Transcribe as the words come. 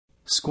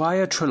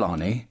Squire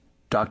Trelawney,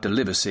 Dr.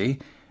 Livesey,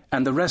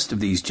 and the rest of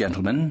these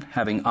gentlemen,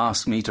 having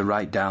asked me to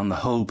write down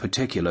the whole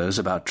particulars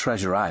about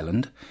Treasure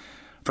Island,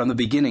 from the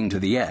beginning to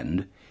the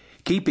end,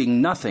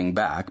 keeping nothing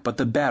back but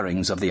the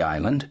bearings of the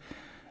island,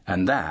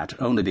 and that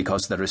only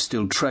because there is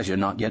still treasure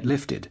not yet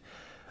lifted,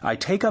 I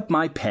take up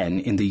my pen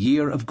in the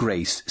year of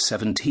grace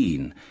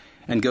 17,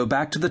 and go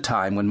back to the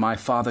time when my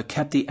father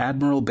kept the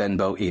Admiral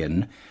Benbow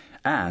Inn,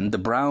 and the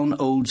brown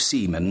old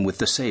seaman with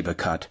the sabre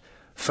cut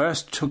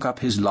first took up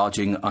his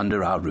lodging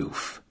under our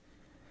roof.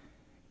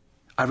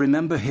 I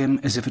remember him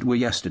as if it were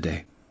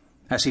yesterday,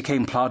 as he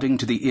came plodding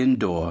to the inn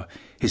door,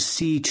 his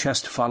sea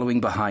chest following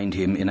behind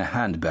him in a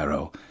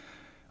hand-barrow,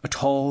 a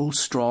tall,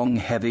 strong,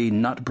 heavy,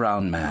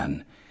 nut-brown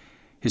man,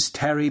 his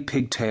tarry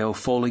pigtail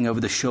falling over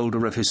the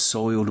shoulder of his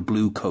soiled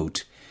blue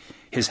coat,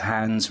 his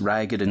hands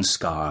ragged and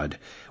scarred,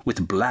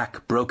 with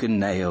black, broken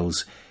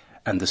nails,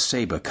 and the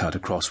sabre cut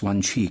across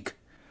one cheek,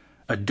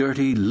 a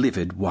dirty,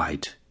 livid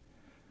white.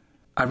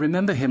 I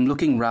remember him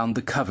looking round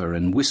the cover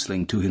and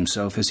whistling to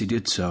himself as he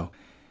did so,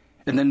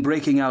 and then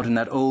breaking out in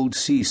that old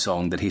sea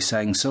song that he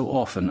sang so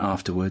often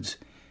afterwards.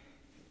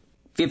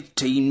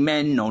 15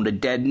 men on a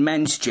dead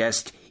man's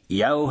chest,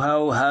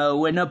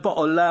 yo-ho-ho, and a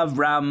bottle of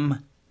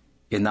rum,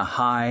 in the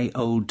high,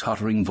 old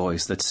tottering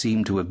voice that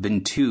seemed to have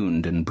been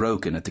tuned and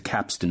broken at the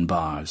capstan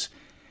bars.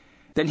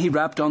 Then he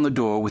rapped on the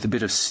door with a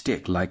bit of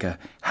stick like a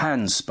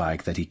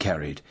handspike that he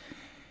carried,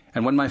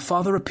 and when my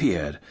father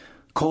appeared,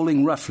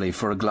 calling roughly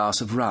for a glass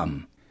of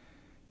rum.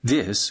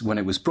 This, when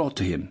it was brought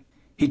to him,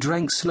 he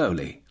drank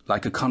slowly,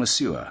 like a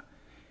connoisseur,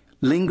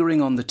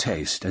 lingering on the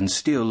taste and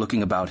still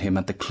looking about him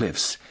at the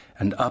cliffs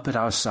and up at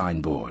our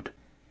signboard.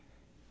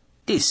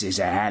 "This is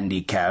a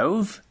handy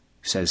cove,"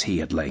 says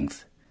he at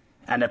length,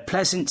 "and a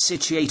pleasant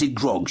situated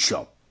grog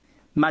shop.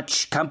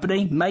 Much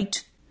company,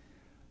 mate?"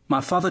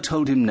 My father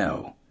told him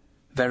no,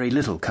 very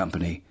little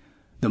company,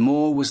 the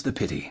more was the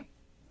pity.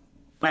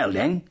 "Well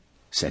then,"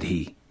 said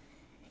he,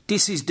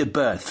 "this is the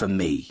berth for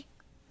me.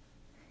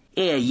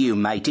 Here you,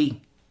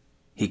 matey,"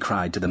 he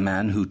cried to the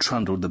man who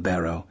trundled the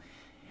barrow.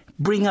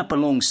 "Bring up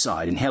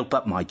alongside and help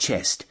up my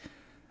chest.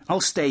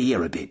 I'll stay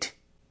here a bit,"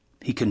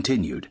 he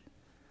continued.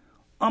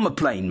 "I'm a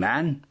plain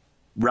man.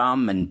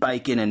 Rum and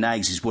bacon and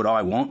eggs is what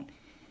I want,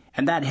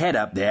 and that head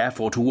up there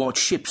for to watch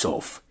ships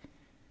off.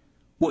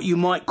 What you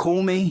might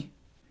call me?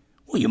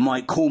 Well, you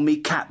might call me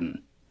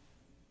Captain.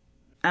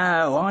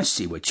 Oh, I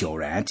see what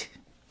you're at.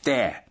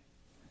 There."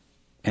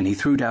 And he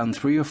threw down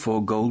 3 or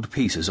 4 gold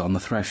pieces on the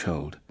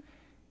threshold.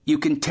 "You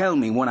can tell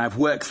me when I've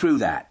worked through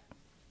that,"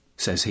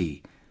 says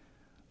he,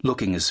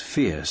 looking as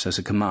fierce as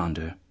a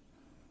commander.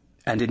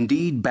 And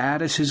indeed,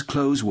 bad as his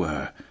clothes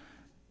were,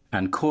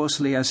 and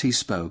coarsely as he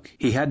spoke,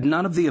 he had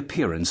none of the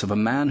appearance of a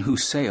man who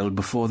sailed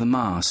before the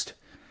mast,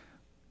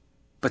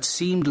 but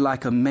seemed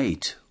like a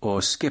mate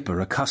or skipper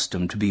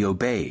accustomed to be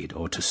obeyed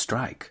or to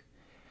strike.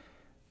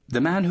 The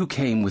man who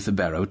came with the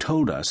barrow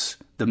told us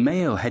the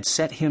mail had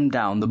set him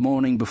down the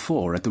morning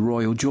before at the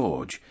Royal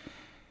George,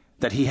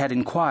 that he had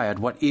inquired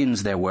what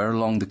inns there were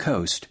along the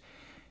coast,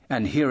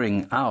 and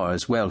hearing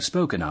ours well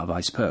spoken of,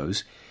 I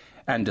suppose,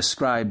 and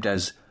described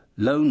as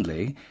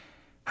lonely,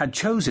 had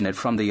chosen it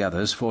from the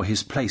others for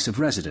his place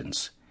of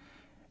residence,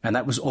 and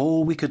that was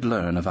all we could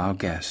learn of our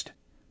guest.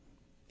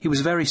 He was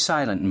a very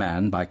silent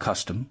man by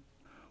custom.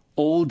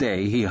 All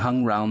day he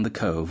hung round the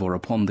cove or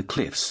upon the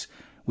cliffs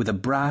with a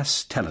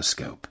brass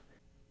telescope.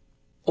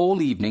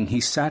 All evening he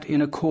sat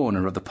in a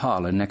corner of the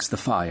parlour next the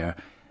fire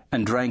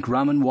and drank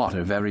rum and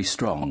water very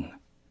strong.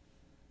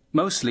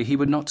 Mostly he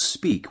would not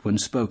speak when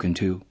spoken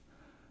to,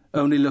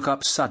 only look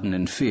up sudden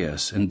and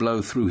fierce and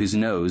blow through his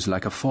nose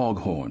like a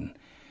foghorn,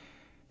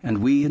 and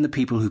we and the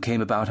people who came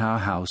about our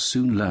house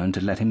soon learned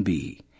to let him be,